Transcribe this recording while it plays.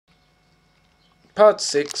Part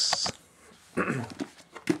 6.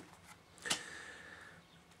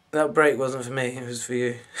 That break wasn't for me, it was for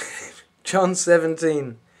you. John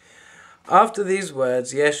 17. After these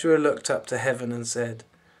words, Yeshua looked up to heaven and said,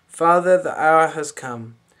 Father, the hour has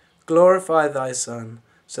come. Glorify thy Son,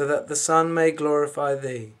 so that the Son may glorify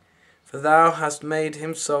thee. For thou hast made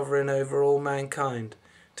him sovereign over all mankind,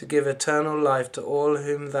 to give eternal life to all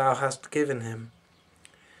whom thou hast given him.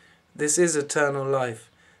 This is eternal life,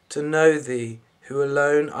 to know thee, who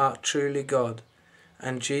alone art truly God,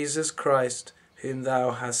 and Jesus Christ, whom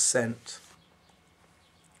thou hast sent.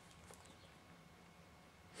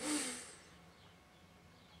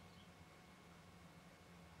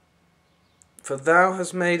 For thou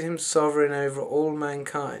hast made him sovereign over all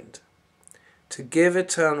mankind, to give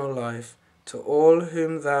eternal life to all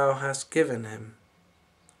whom thou hast given him.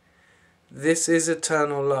 This is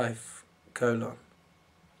eternal life, to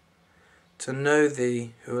know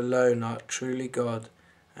thee, who alone art truly God,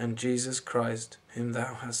 and Jesus Christ, whom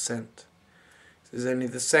thou hast sent. This is only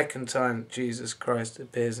the second time that Jesus Christ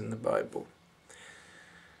appears in the Bible.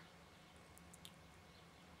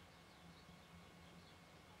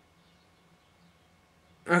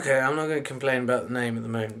 Okay, I'm not going to complain about the name at the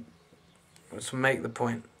moment. Let's make the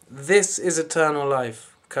point. This is eternal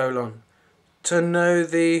life, to know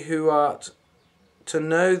thee who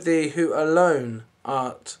alone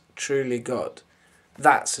art truly God.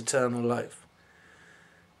 That's eternal life.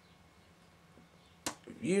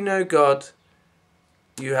 You know God,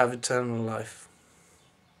 you have eternal life.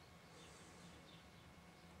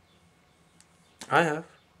 I have.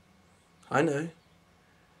 I know.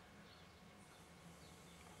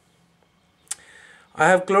 I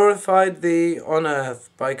have glorified thee on earth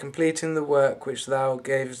by completing the work which thou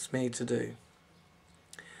gavest me to do.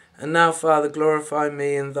 And now, Father, glorify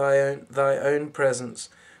me in thy own presence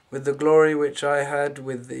with the glory which I had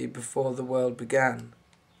with thee before the world began.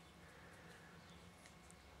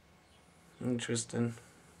 Interesting.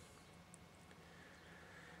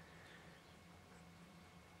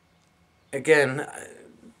 Again,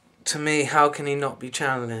 to me, how can he not be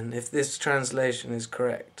channeling if this translation is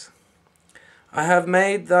correct? I have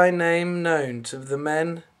made thy name known to the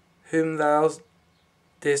men whom thou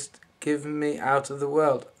didst give me out of the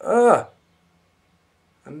world. I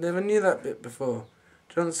never knew that bit before.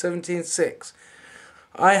 John 17:6.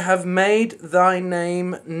 I have made thy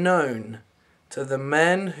name known to the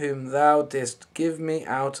men whom thou didst give me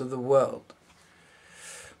out of the world.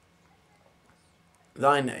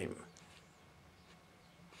 Thy name.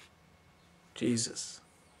 Jesus.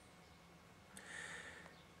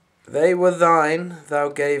 They were thine, thou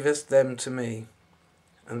gavest them to me,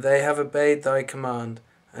 and they have obeyed thy command,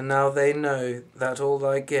 and now they know that all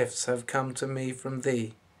thy gifts have come to me from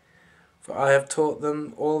thee. For I have taught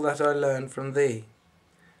them all that I learned from thee,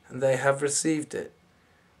 and they have received it.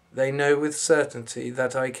 They know with certainty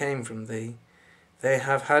that I came from thee. They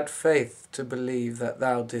have had faith to believe that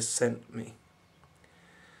thou didst send me.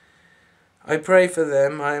 I pray for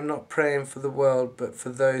them. I am not praying for the world, but for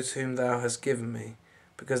those whom thou hast given me,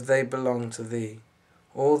 because they belong to thee.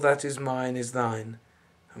 All that is mine is thine,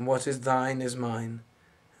 and what is thine is mine,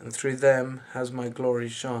 and through them has my glory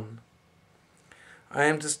shone. I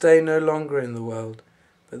am to stay no longer in the world,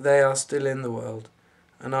 but they are still in the world,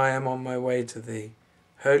 and I am on my way to thee.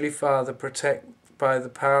 Holy Father, protect by the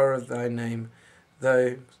power of thy name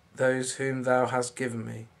those whom thou hast given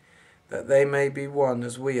me, that they may be one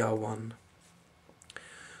as we are one.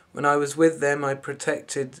 When I was with them, I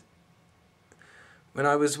protected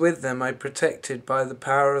by the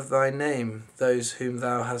power of thy name those whom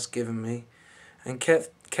thou hast given me, and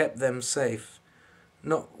kept them safe.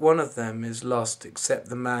 Not one of them is lost except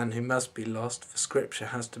the man who must be lost, for Scripture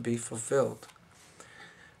has to be fulfilled.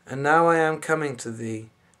 And now I am coming to thee,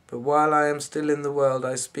 but while I am still in the world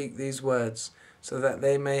I speak these words, so that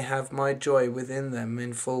they may have my joy within them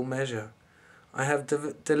in full measure. I have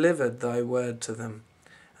delivered thy word to them,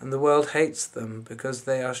 and the world hates them, because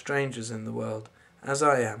they are strangers in the world, as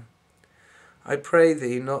I am. I pray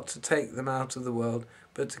thee not to take them out of the world,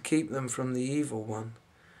 but to keep them from the evil one.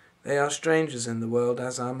 They are strangers in the world,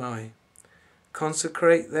 as am I.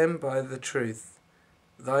 Consecrate them by the truth.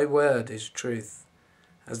 Thy word is truth.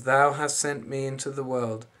 As thou hast sent me into the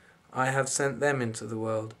world, I have sent them into the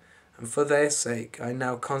world, and for their sake I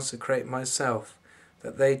now consecrate myself,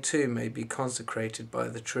 that they too may be consecrated by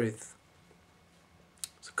the truth.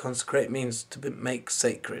 So consecrate means to make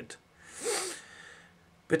sacred.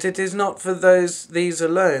 But it is not for these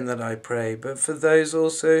alone that I pray, but for those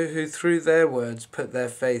also who through their words put their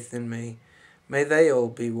faith in me. May they all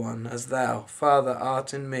be one, as thou, Father,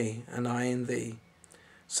 art in me, and I in thee.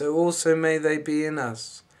 So also may they be in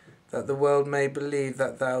us, that the world may believe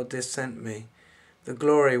that thou didst send me. The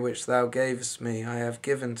glory which thou gavest me I have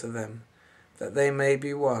given to them, that they may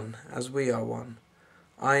be one, as we are one.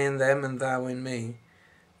 I in them and thou in me.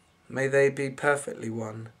 May they be perfectly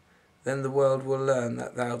one. Then the world will learn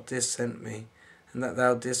that thou didst send me, and that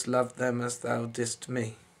thou didst love them as thou didst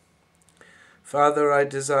me. Father, I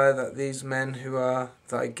desire that these men who are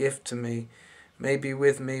thy gift to me may be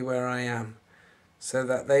with me where I am, so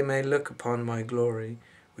that they may look upon my glory,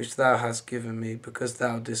 which thou hast given me, because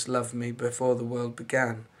thou didst love me before the world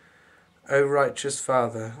began. O righteous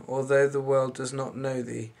Father, although the world does not know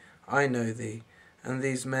thee, I know thee, and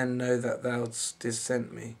these men know that thou didst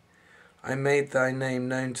send me. I made thy name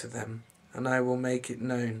known to them, and I will make it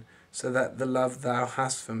known, so that the love thou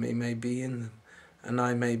hast for me may be in them, and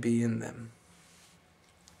I may be in them.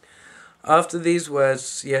 After these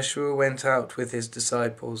words, Yeshua went out with his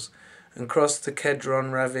disciples, and crossed the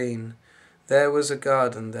Kedron ravine. There was a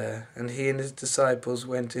garden there, and he and his disciples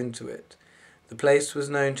went into it. The place was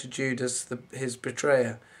known to Judas, his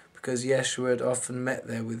betrayer, because Yeshua had often met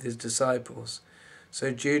there with his disciples.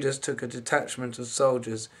 So Judas took a detachment of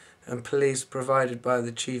soldiers and police provided by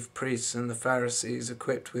the chief priests and the Pharisees,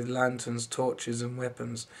 equipped with lanterns, torches, and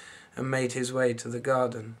weapons, and made his way to the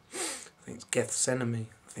garden. I think it's Gethsemane,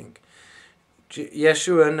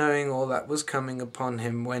 Yeshua, knowing all that was coming upon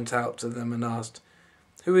him, went out to them and asked,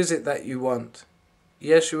 "Who is it that you want?"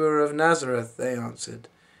 "Yeshua of Nazareth," they answered.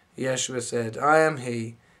 Yeshua said, "I am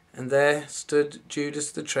he." And there stood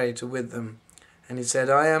Judas the traitor with them. And he said,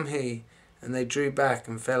 "I am he." And they drew back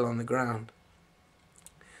and fell on the ground.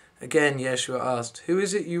 Again Yeshua asked, "Who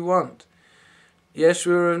is it you want?"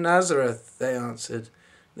 "Yeshua of Nazareth," they answered.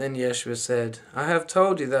 Then Yeshua said, "I have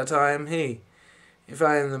told you that I am he. If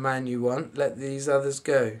I am the man you want, let these others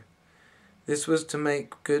go." This was to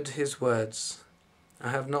make good his words, "I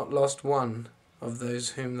have not lost one of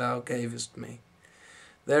those whom thou gavest me."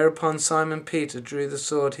 Thereupon Simon Peter drew the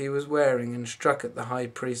sword he was wearing and struck at the high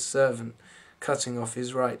priest's servant, cutting off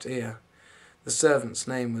his right ear. The servant's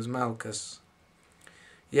name was Malchus.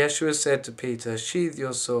 Yeshua said to Peter, "Sheathe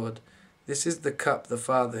your sword. This is the cup the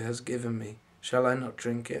Father has given me. Shall I not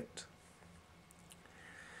drink it?"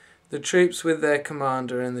 The troops with their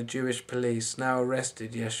commander and the Jewish police now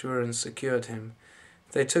arrested Yeshua and secured him.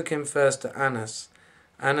 They took him first to Annas.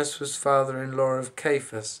 Annas was father-in-law of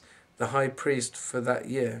Caiaphas, the high priest for that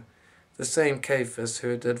year, the same Caiaphas who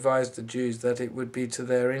had advised the Jews that it would be to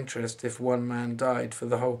their interest if one man died for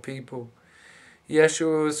the whole people.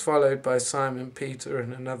 Yeshua was followed by Simon Peter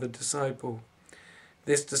and another disciple.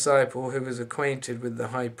 This disciple, who was acquainted with the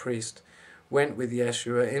high priest, went with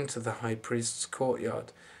Yeshua into the high priest's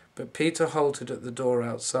courtyard, but Peter halted at the door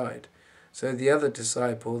outside. So the other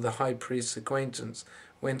disciple, the high priest's acquaintance,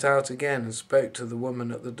 went out again and spoke to the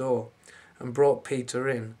woman at the door, and brought Peter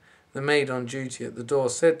in. The maid on duty at the door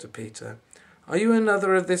said to Peter, "Are you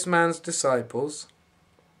another of this man's disciples?"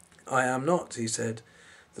 "I am not," he said.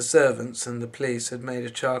 The servants and the police had made a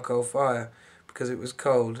charcoal fire, because it was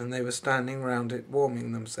cold, and they were standing round it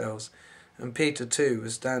warming themselves, and Peter too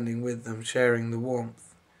was standing with them, sharing the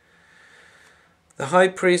warmth. The high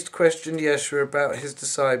priest questioned Yeshua about his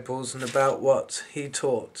disciples and about what he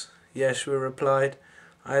taught. Yeshua replied,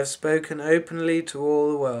 "I have spoken openly to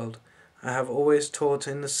all the world. I have always taught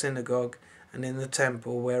in the synagogue and in the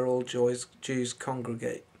temple where all Jews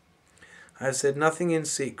congregate. I have said nothing in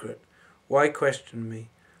secret. Why question me?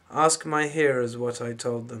 Ask my hearers what I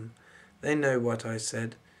told them. They know what I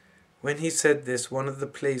said." When he said this, one of the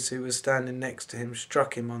police who was standing next to him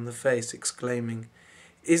struck him on the face, exclaiming,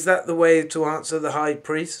 "Is that the way to answer the high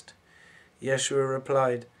priest?" Yeshua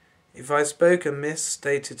replied, "If I spoke amiss,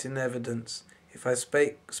 state it in evidence. If I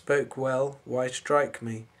spoke well, why strike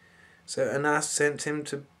me?" So Annas sent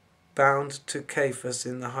him bound to Caiaphas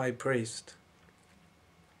the high priest.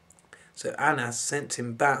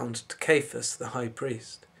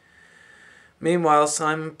 Meanwhile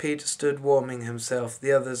Simon Peter stood warming himself.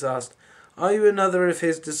 The others asked, "Are you another of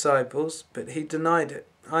his disciples?" But he denied it.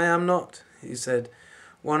 "I am not," he said.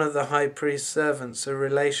 One of the high priest's servants, a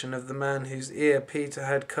relation of the man whose ear Peter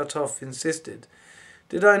had cut off, insisted,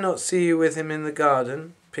 "Did I not see you with him in the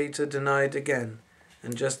garden?" Peter denied again,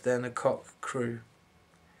 and just then a cock crew.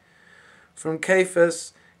 From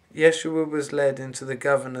Caiaphas, Yeshua was led into the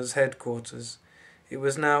governor's headquarters. It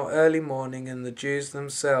was now early morning, and the Jews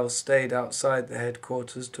themselves stayed outside the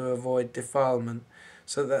headquarters to avoid defilement,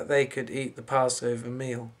 so that they could eat the Passover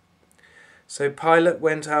meal. So Pilate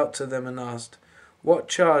went out to them and asked, "What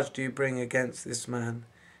charge do you bring against this man?"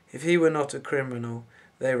 "If he were not a criminal,"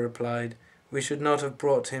 they replied, "we should not have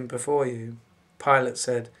brought him before you." Pilate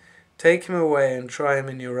said, "Take him away and try him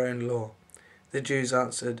in your own law." The Jews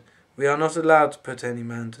answered, We are not allowed to put any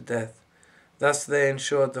man to death." Thus they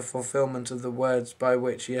ensured the fulfillment of the words by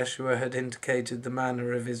which Yeshua had indicated the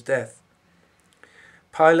manner of his death.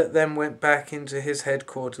 Pilate then went back into his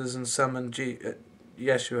headquarters and summoned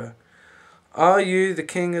Yeshua. "Are you the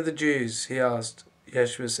king of the Jews?" he asked.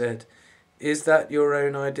 Yeshua said, "Is that your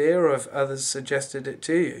own idea, or have others suggested it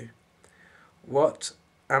to you?" "What,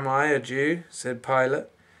 am I a Jew?" said Pilate.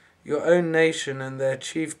 "Your own nation and their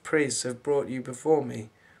chief priests have brought you before me.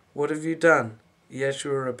 What have you done?"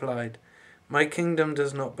 Yeshua replied, "My kingdom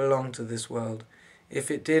does not belong to this world.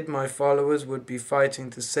 If it did, my followers would be fighting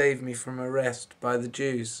to save me from arrest by the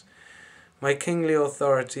Jews. My kingly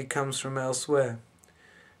authority comes from elsewhere."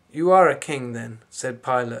 "You are a king then," said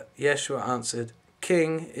Pilate. Yeshua answered,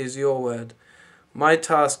 "King is your word. My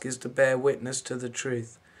task is to bear witness to the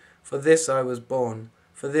truth. For this I was born,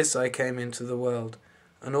 for this I came into the world,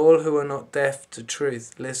 and all who are not deaf to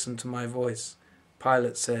truth listen to my voice."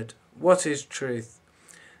 Pilate said, "What is truth?"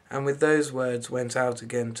 And with those words went out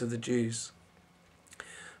again to the Jews.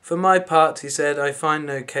 "For my part," he said, "I find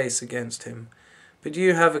no case against him. But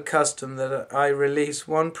you have a custom that I release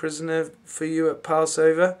one prisoner for you at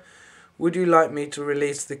Passover. Would you like me to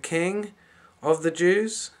release the king of the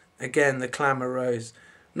Jews?" Again the clamour rose.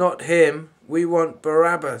 "Not him. We want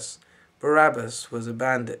Barabbas." Barabbas was a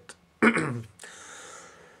bandit.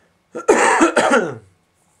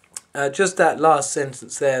 Just that last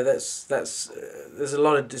sentence there, there's a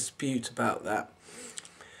lot of dispute about that.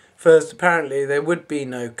 First, apparently there would be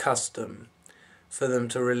no custom for them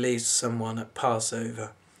to release someone at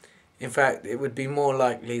Passover. In fact, it would be more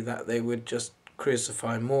likely that they would just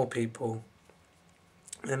crucify more people.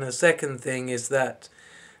 And the second thing is that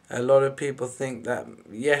a lot of people think that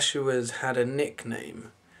Yeshua's had a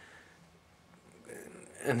nickname,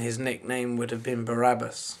 and his nickname would have been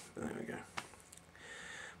Barabbas. There we go.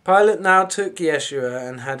 Pilate now took Yeshua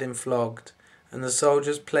and had him flogged, and the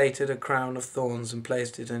soldiers plaited a crown of thorns and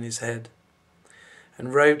placed it on his head,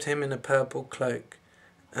 and robed him in a purple cloak.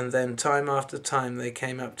 And then time after time they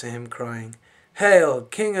came up to him crying, "Hail,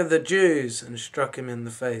 King of the Jews!" and struck him in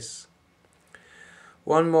the face.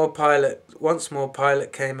 Once more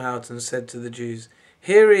Pilate came out and said to the Jews,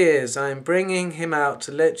 "Here he is, I am bringing him out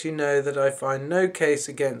to let you know that I find no case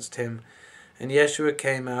against him." And Yeshua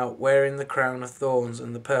came out, wearing the crown of thorns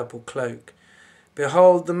and the purple cloak.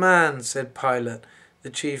 "Behold the man," said Pilate.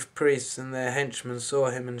 The chief priests and their henchmen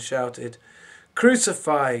saw him and shouted,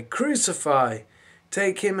 "Crucify! Crucify!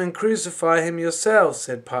 Take him and crucify him yourselves,"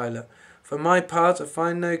 said Pilate. "For my part I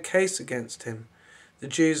find no case against him." The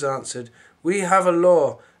Jews answered, "We have a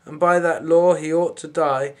law, and by that law he ought to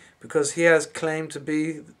die, because he has claimed to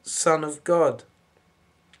be the Son of God."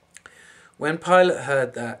 When Pilate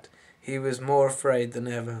heard that, he was more afraid than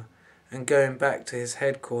ever, and going back to his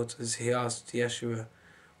headquarters he asked Yeshua,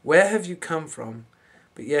 "Where have you come from?"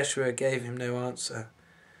 But Yeshua gave him no answer.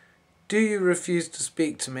 "Do you refuse to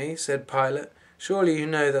speak to me?" said Pilate. "Surely you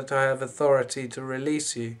know that I have authority to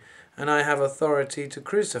release you, and I have authority to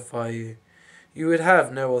crucify you." "You would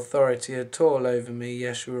have no authority at all over me,"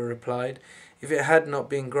 Yeshua replied, "if it had not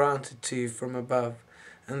been granted to you from above,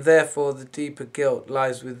 and therefore the deeper guilt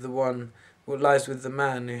lies with the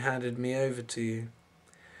man who handed me over to you."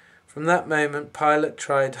 From that moment Pilate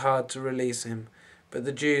tried hard to release him, but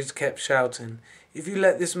the Jews kept shouting, "If you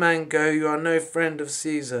let this man go, you are no friend of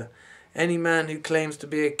Caesar. Any man who claims to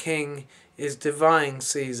be a king is defying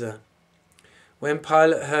Caesar." When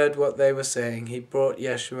Pilate heard what they were saying, he brought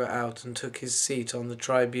Yeshua out and took his seat on the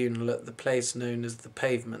tribunal at the place known as the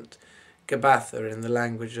Pavement, Gabbatha in the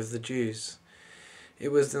language of the Jews. It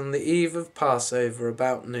was on the eve of Passover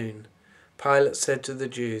about noon. Pilate said to the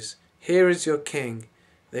Jews, "Here is your king."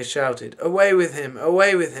 They shouted, "Away with him!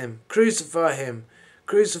 Away with him! Crucify him!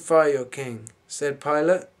 Crucify your king!" Said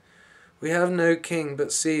Pilate, "We have no king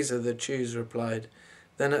but Caesar," the Jews replied.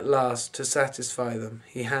 Then at last, to satisfy them,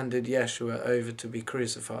 he handed Yeshua over to be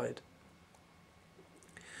crucified.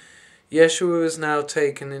 Yeshua was now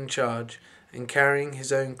taken in charge, and carrying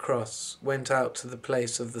his own cross, went out to the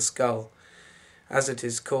place of the skull, as it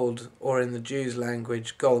is called, or in the Jews'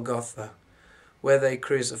 language, Golgotha, where they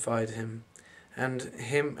crucified him, and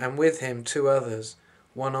with him 2 others,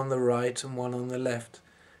 one on the right and one on the left,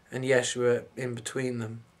 and Yeshua in between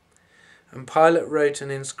them. And Pilate wrote an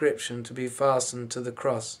inscription to be fastened to the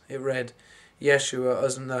cross. It read, "Yeshua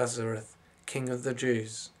of Nazareth, King of the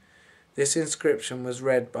Jews." This inscription was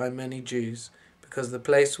read by many Jews, because the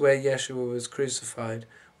place where Yeshua was crucified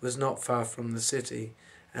was not far from the city,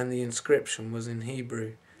 and the inscription was in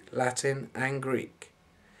Hebrew, Latin, and Greek.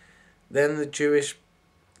 Then the Jewish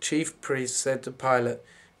chief priest said to Pilate,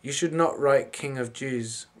 "You should not write King of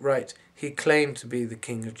Jews, write, He claimed to be the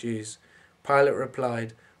King of Jews. Pilate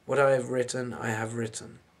replied, "What I have written, I have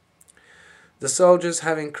written." The soldiers,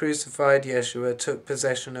 having crucified Yeshua, took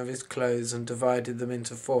possession of his clothes and divided them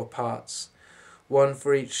into 4 parts, one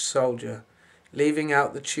for each soldier, leaving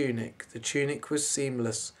out the tunic. The tunic was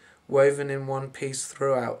seamless, woven in one piece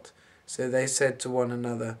throughout. So they said to one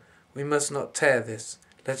another, "We must not tear this.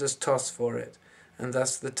 Let us toss for it." And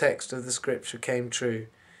thus the text of the scripture came true.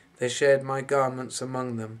 They shared my garments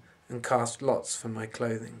among them and cast lots for my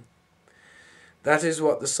clothing. That is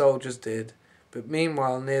what the soldiers did. But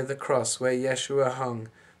meanwhile, near the cross where Yeshua hung,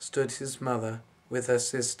 stood his mother with her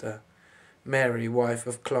sister, Mary, wife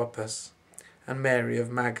of Clopas, and Mary of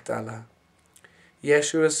Magdala.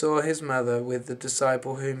 Yeshua saw his mother with the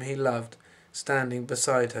disciple whom he loved, standing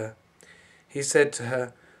beside her. He said to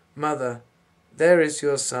her, "Mother, there is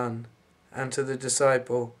your son," and to the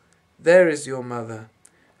disciple, "There is your mother."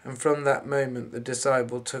 And from that moment the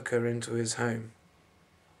disciple took her into his home.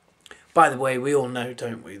 By the way, we all know,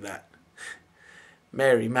 don't we, that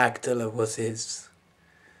Mary Magdala was his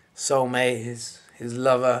soulmate, his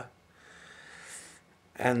lover.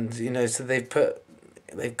 And, so they've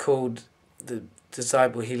called the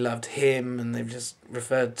disciple he loved him, and they've just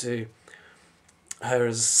referred to her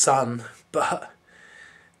as son. But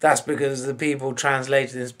that's because the people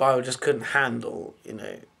translating this Bible just couldn't handle,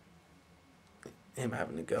 him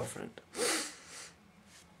having a girlfriend.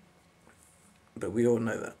 But we all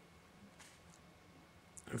know that.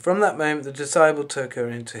 And from that moment, the disciple took her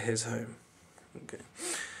into his home. Okay.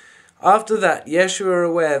 After that, Yeshua,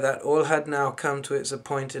 aware that all had now come to its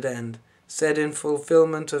appointed end, said in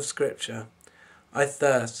fulfillment of Scripture, "I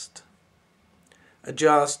thirst." A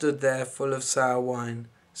jar stood there full of sour wine,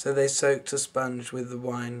 so they soaked a sponge with the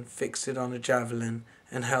wine, fixed it on a javelin,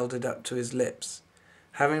 and held it up to his lips.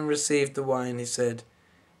 Having received the wine, he said,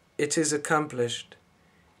 "It is accomplished."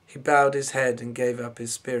 He bowed his head and gave up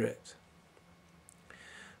his spirit.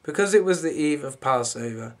 Because it was the eve of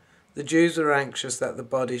Passover, the Jews were anxious that the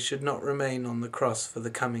body should not remain on the cross for the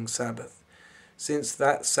coming Sabbath, since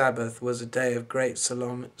that Sabbath was a day of great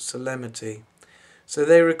solemnity. So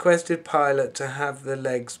they requested Pilate to have the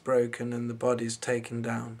legs broken and the bodies taken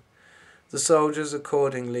down. The soldiers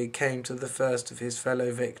accordingly came to the first of his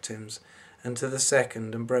fellow victims and to the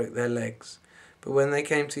second and broke their legs. But when they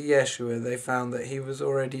came to Yeshua, they found that he was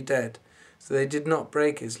already dead, so they did not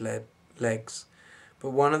break his legs. But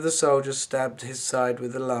one of the soldiers stabbed his side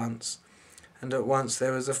with a lance, and at once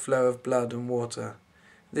there was a flow of blood and water.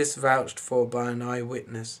 This vouched for by an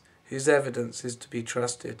eyewitness, whose evidence is to be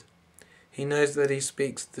trusted. He knows that he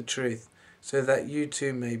speaks the truth, so that you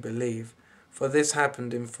too may believe, for this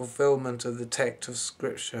happened in fulfillment of the text of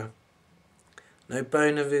Scripture. No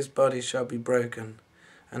bone of his body shall be broken.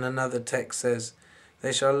 And another text says,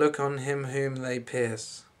 "They shall look on him whom they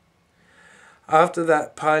pierce." After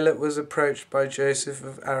that, Pilate was approached by Joseph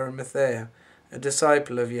of Arimathea, a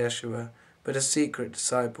disciple of Yeshua, but a secret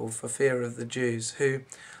disciple for fear of the Jews, who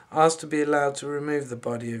asked to be allowed to remove the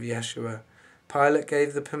body of Yeshua. Pilate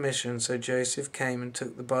gave the permission, so Joseph came and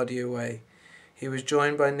took the body away. He was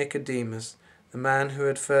joined by Nicodemus, the man who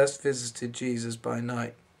had first visited Jesus by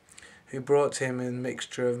night, who brought him a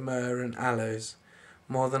mixture of myrrh and aloes,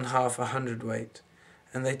 more than 1/2 hundredweight.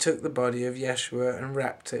 And they took the body of Yeshua and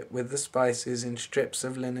wrapped it with the spices in strips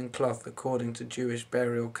of linen cloth according to Jewish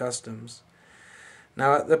burial customs.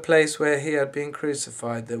 Now at the place where he had been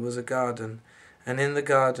crucified there was a garden, and in the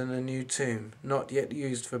garden a new tomb, not yet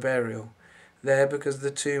used for burial. There, because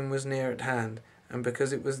the tomb was near at hand, and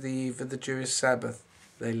because it was the eve of the Jewish Sabbath,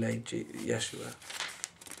 they laid Yeshua.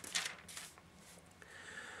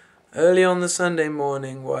 Early on the Sunday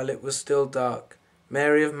morning, while it was still dark,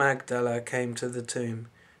 Mary of Magdala came to the tomb.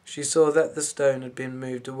 She saw that the stone had been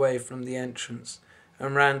moved away from the entrance,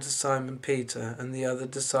 and ran to Simon Peter and the other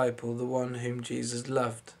disciple, the one whom Jesus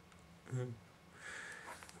loved.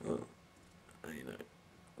 Well,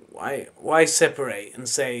 why separate and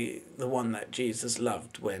say the one that Jesus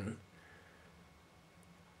loved when?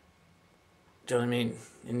 Do you know what I mean?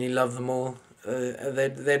 And he loved them all.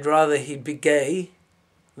 They'd rather he'd be gay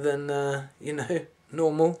than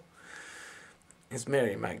normal. It's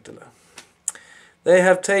Mary Magdala. "They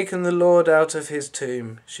have taken the Lord out of his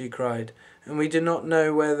tomb," she cried, "and we do not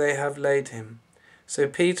know where they have laid him." So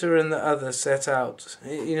Peter and the other set out,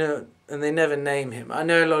 and they never name him. I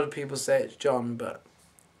know a lot of people say it's John, but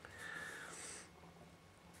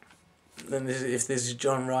then if this is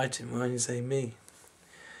John writing, why don't you say me?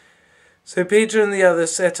 So Peter and the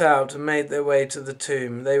others set out and made their way to the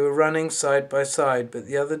tomb. They were running side by side, but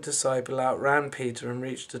the other disciple outran Peter and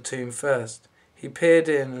reached the tomb first. He peered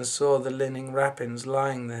in and saw the linen wrappings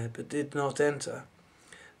lying there, but did not enter.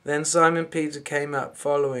 Then Simon Peter came up,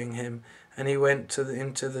 following him, and he went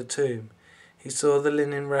into the tomb. He saw the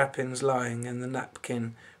linen wrappings lying, and the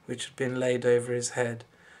napkin which had been laid over his head,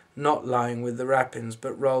 not lying with the wrappings,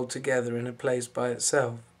 but rolled together in a place by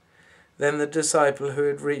itself. Then the disciple who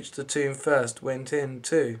had reached the tomb first went in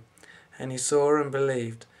too, and he saw and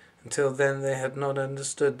believed. Until then they had not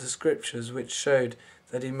understood the scriptures which showed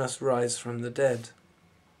that he must rise from the dead.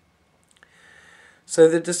 So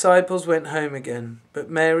the disciples went home again, but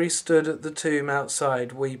Mary stood at the tomb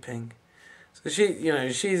outside weeping. So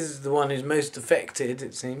she's the one who's most affected,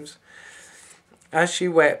 it seems. As she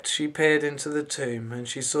wept, she peered into the tomb, and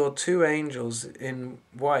she saw two angels in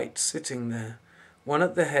white sitting there, one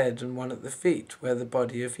at the head and one at the feet, where the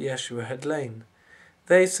body of Yeshua had lain.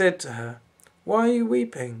 They said to her, "Why are you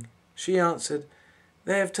weeping?" She answered,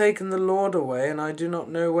 "They have taken the Lord away, and I do not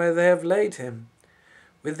know where they have laid him."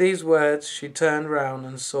 With these words she turned round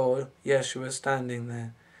and saw Yeshua standing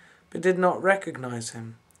there, but did not recognize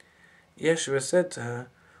him. Yeshua said to her,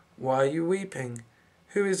 "Why are you weeping?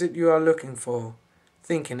 Who is it you are looking for?"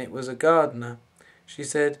 Thinking it was a gardener. She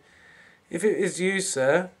said, "If it is you,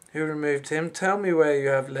 sir, who removed him, tell me where you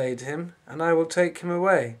have laid him, and I will take him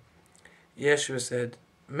away." Yeshua said,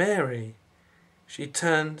 "Mary." She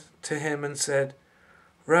turned to him and said,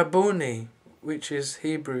 "Rabboni," which is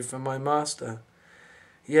Hebrew for my master.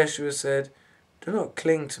 Yeshua said, "Do not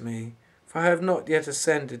cling to me, for I have not yet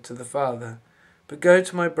ascended to the Father. But go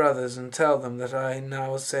to my brothers and tell them that I am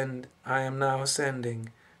now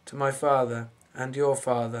ascending to my Father and your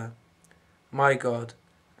Father, my God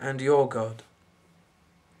and your God."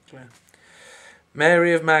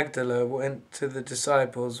 Mary of Magdala went to the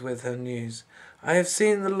disciples with her news. "I have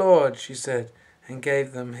seen the Lord," she said, and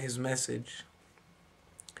gave them his message.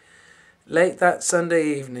 Late that Sunday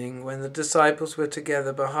evening, when the disciples were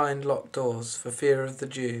together behind locked doors for fear of the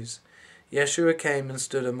Jews, Yeshua came and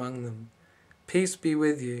stood among them. "Peace be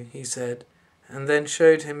with you," he said, and then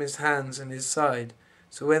showed him his hands and his side.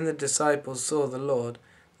 So when the disciples saw the Lord,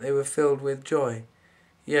 they were filled with joy.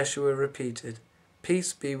 Yeshua repeated,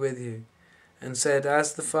 "Peace be with you," and said,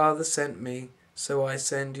 "As the Father sent me, so I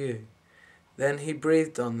send you." Then he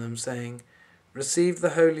breathed on them, saying, "Receive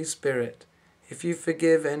the Holy Spirit. If you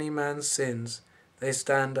forgive any man's sins, they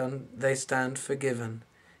stand forgiven.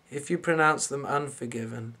 If you pronounce them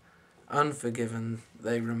unforgiven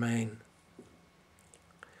they remain."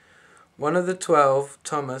 One of the 12,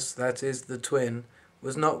 Thomas, that is, the twin,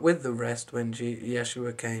 was not with the rest when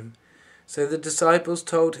Yeshua came. So the disciples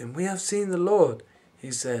told him, "We have seen the Lord."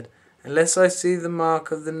 He said, "Unless I see the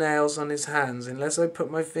mark of the nails on his hands, unless I put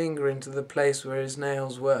my finger into the place where his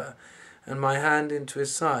nails were, and my hand into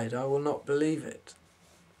his side, I will not believe it."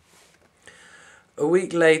 A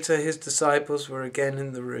week later his disciples were again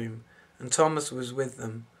in the room, and Thomas was with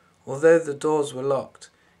them. Although the doors were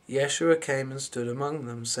locked, Yeshua came and stood among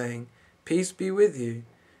them, saying, "Peace be with you."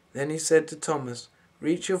 Then he said to Thomas,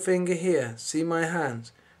 "Reach your finger here, see my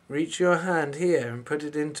hands. Reach your hand here and put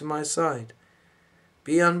it into my side.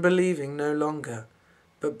 Be unbelieving no longer,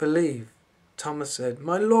 but believe." Thomas said,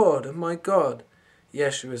 "My Lord and my God."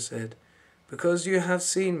 Yeshua said, "Because you have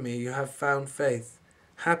seen me, you have found faith.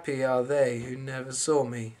 Happy are they who never saw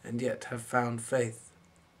me and yet have found faith."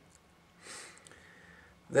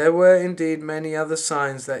 There were indeed many other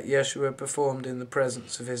signs that Yeshua performed in the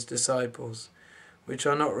presence of his disciples, which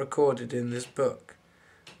are not recorded in this book.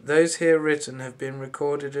 Those here written have been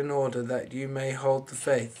recorded in order that you may hold the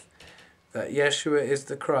faith, that Yeshua is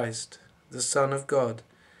the Christ, the Son of God,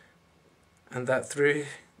 and that through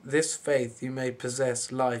this faith you may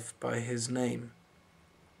possess life by his name.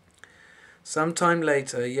 Some time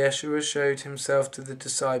later, Yeshua showed himself to the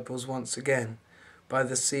disciples once again by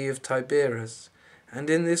the Sea of Tiberias, and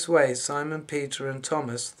in this way Simon Peter and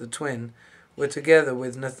Thomas, the twin, were together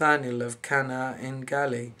with Nathanael of Cana in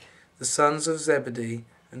Galilee, the sons of Zebedee,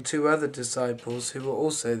 and 2 other disciples who were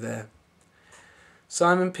also there.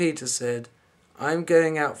 Simon Peter said, "I am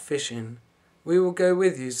going out fishing." "We will go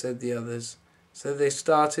with you," said the others. So they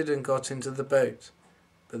started and got into the boat,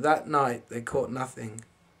 but that night they caught nothing.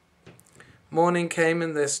 Morning came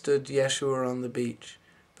and there stood Yeshua on the beach,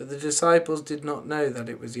 but the disciples did not know that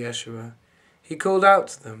it was Yeshua. He called out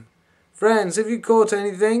to them, "Friends, have you caught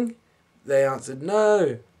anything?" They answered,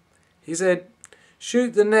 "No." He said,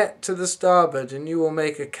 "Shoot the net to the starboard and you will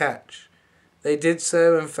make a catch." They did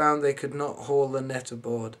so and found they could not haul the net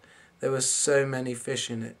aboard. There were so many fish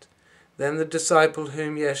in it. Then the disciple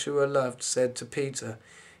whom Yeshua loved said to Peter,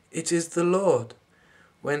 "It is the Lord."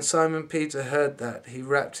 When Simon Peter heard that, he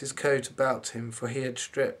wrapped his coat about him, for he had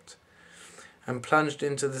stripped, and plunged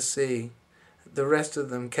into the sea. The rest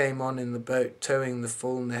of them came on in the boat, towing the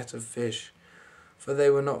full net of fish, for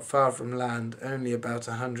they were not far from land, only about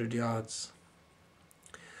 100 yards.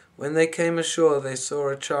 When they came ashore, they saw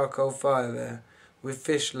a charcoal fire there, with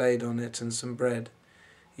fish laid on it and some bread.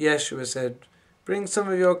 Yeshua said, "Bring some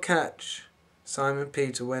of your catch." Simon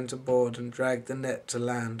Peter went aboard and dragged the net to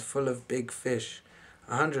land, full of big fish,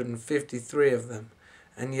 153 of them,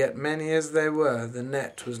 and yet many as they were, the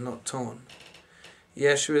net was not torn.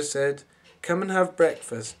 Yeshua said, "Come and have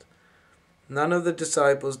breakfast." None of the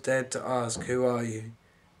disciples dared to ask, "Who are you?"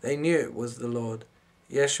 They knew it was the Lord.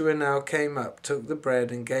 Yeshua now came up, took the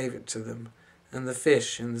bread and gave it to them, and the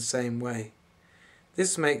fish in the same way.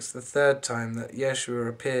 This makes the third time that Yeshua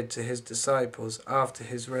appeared to his disciples after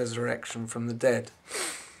his resurrection from the dead.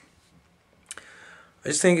 I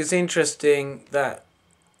just think it's interesting that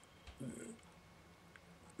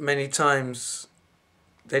many times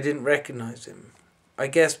they didn't recognize him. I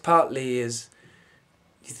guess partly is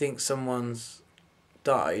you think someone's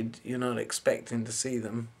died, you're not expecting to see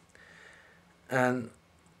them. And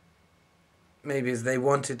maybe as they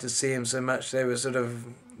wanted to see him so much, they were sort of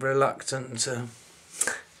reluctant to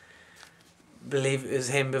believe it was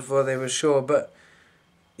him before they were sure. But,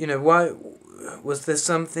 why was there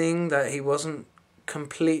something that he wasn't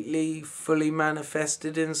completely, fully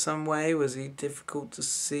manifested in some way? Was he difficult to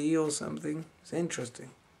see or something? It's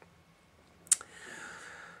interesting.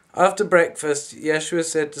 After breakfast, Yeshua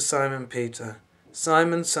said to Simon Peter,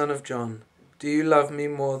 "Simon, son of John, do you love me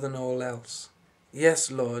more than all else?"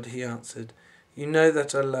 "Yes, Lord," he answered. "You know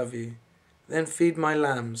that I love you." "Then feed my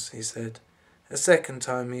lambs," he said. A second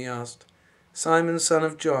time he asked, "Simon, son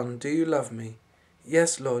of John, do you love me?"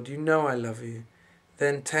 "Yes, Lord, you know I love you."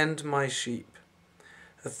 "Then tend my sheep."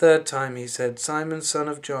 A third time he said, "Simon, son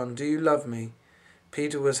of John, do you love me?"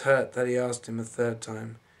 Peter was hurt that he asked him a third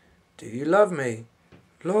time, "Do you love me?"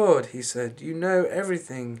 "Lord," he said, "you know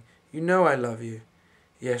everything. You know I love you."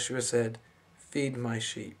 Yeshua said, "Feed my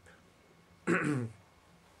sheep." So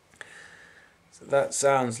that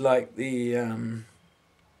sounds like the,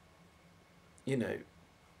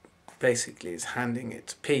 basically is handing it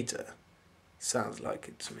to Peter. Sounds like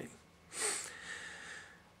it to me.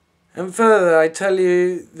 "And further, I tell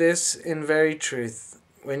you this in very truth.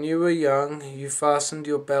 When you were young, you fastened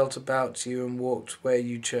your belt about you and walked where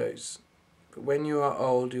you chose. But when you are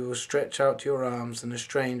old, you will stretch out your arms, and a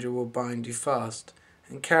stranger will bind you fast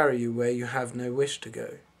and carry you where you have no wish to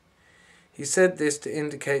go." He said this to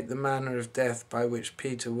indicate the manner of death by which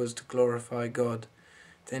Peter was to glorify God.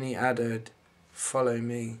 Then he added, "Follow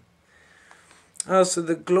me." Oh, so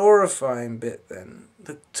the glorifying bit then,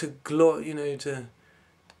 to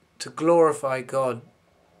glorify God,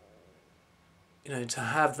 to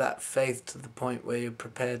have that faith to the point where you're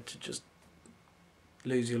prepared to just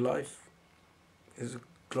lose your life, is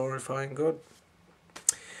glorifying God.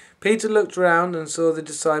 Peter looked round and saw the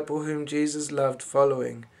disciple whom Jesus loved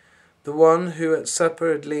following, the one who at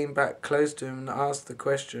supper had leaned back close to him and asked the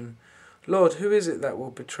question, "Lord, who is it that will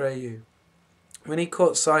betray you?" When he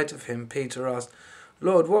caught sight of him, Peter asked,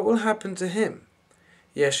 "Lord, what will happen to him?"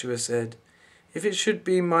 Yeshua said, "If it should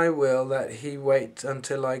be my will that he wait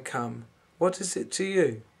until I come, what is it to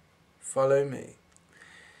you? Follow me."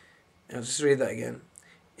 I'll just read that again.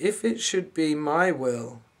 "If it should be my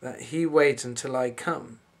will that he wait until I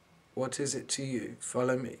come, what is it to you?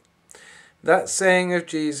 Follow me." That saying of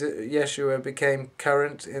Yeshua became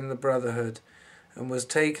current in the brotherhood and was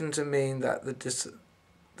taken to mean that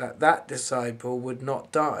that disciple would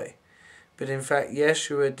not die. But in fact,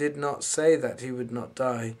 Yeshua did not say that he would not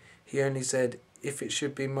die. He only said, "If it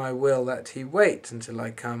should be my will that he wait until I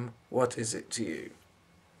come, what is it to you?"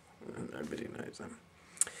 Nobody knows them.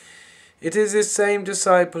 It is this same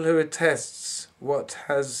disciple who attests what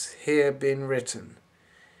has here been written.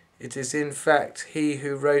 It is in fact he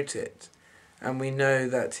who wrote it, and we know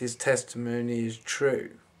that his testimony is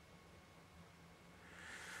true.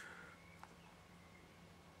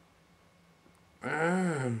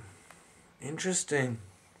 Interesting.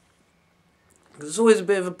 There's always a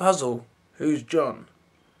bit of a puzzle. Who's John?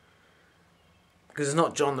 Because it's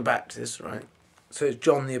not John the Baptist, right? So it's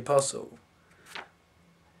John the Apostle.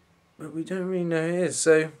 But we don't really know who he is.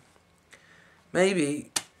 So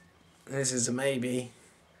maybe, this is a maybe,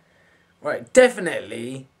 right,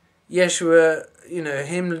 definitely Yeshua,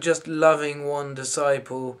 him just loving one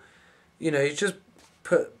disciple, he just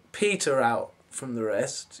put Peter out from the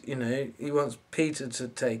rest, he wants Peter to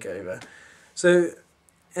take over. So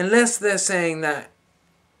unless they're saying that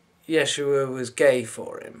Yeshua was gay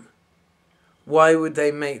for him, why would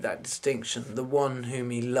they make that distinction, the one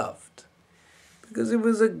whom he loved? Because it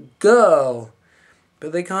was a girl.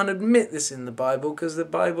 But they can't admit this in the Bible because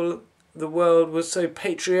the world was so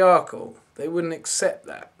patriarchal. They wouldn't accept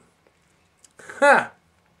that. Ha!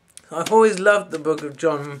 I've always loved the book of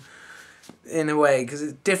John in a way because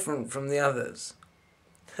it's different from the others.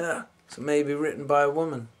 Ha! So maybe written by a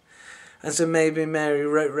woman. And so maybe Mary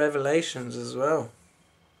wrote Revelations as well.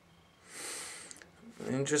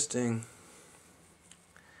 Interesting.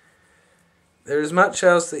 There is much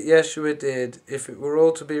else that Yeshua did. If it were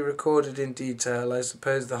all to be recorded in detail, I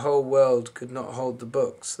suppose the whole world could not hold the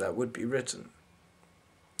books that would be written.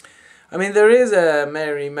 I mean, there is a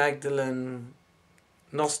Mary Magdalene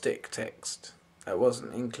Gnostic text that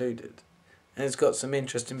wasn't included. And it's got some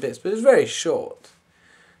interesting bits, but it's very short.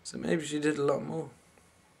 So maybe she did a lot more.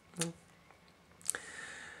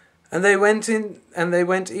 And they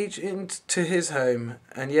went each into his home,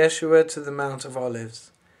 and Yeshua to the Mount of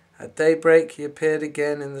Olives. At daybreak he appeared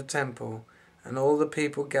again in the temple, and all the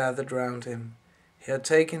people gathered round him. He had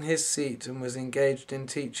taken his seat and was engaged in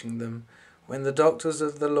teaching them, when the doctors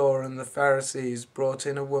of the law and the Pharisees brought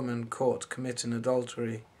in a woman caught committing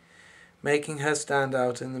adultery. Making her stand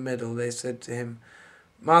out in the middle, they said to him,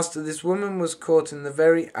 Master, this woman was caught in the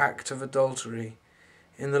very act of adultery.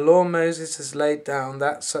 In the law Moses has laid down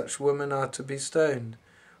that such women are to be stoned.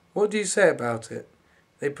 What do you say about it?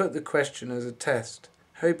 They put the question as a test,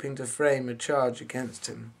 hoping to frame a charge against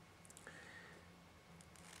him.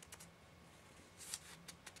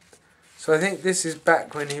 So I think this is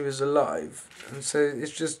back when he was alive, and so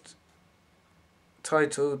it's just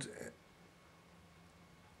titled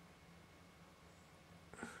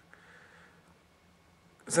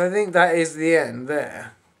So I think that is the end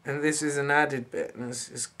there. And this is an added bit. And let's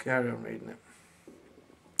just carry on reading it.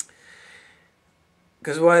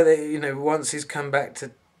 Because why once he's come back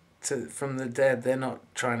from the dead, they're not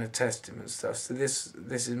trying to test him and stuff. So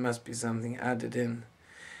this must be something added in.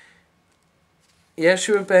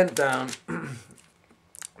 Yeshua bent down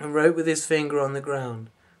and wrote with his finger on the ground.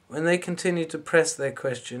 When they continued to press their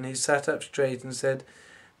question, he sat up straight and said,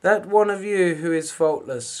 That one of you who is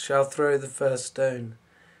faultless shall throw the first stone.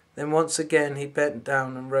 Then once again he bent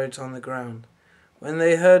down and wrote on the ground. When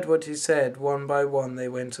they heard what he said, one by one they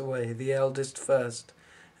went away, the eldest first,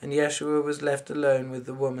 and Yeshua was left alone with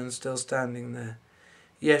the woman still standing there.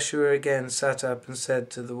 Yeshua again sat up and said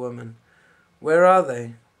to the woman, Where are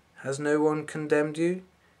they? Has no one condemned you?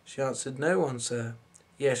 She answered, No one, sir.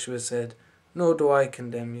 Yeshua said, Nor do I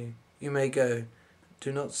condemn you. You may go.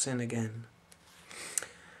 Do not sin again.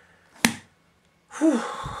 Whew.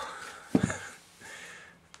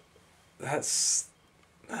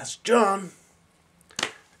 That's John.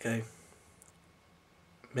 Okay.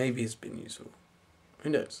 Maybe it's been useful. Who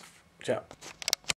knows? Ciao.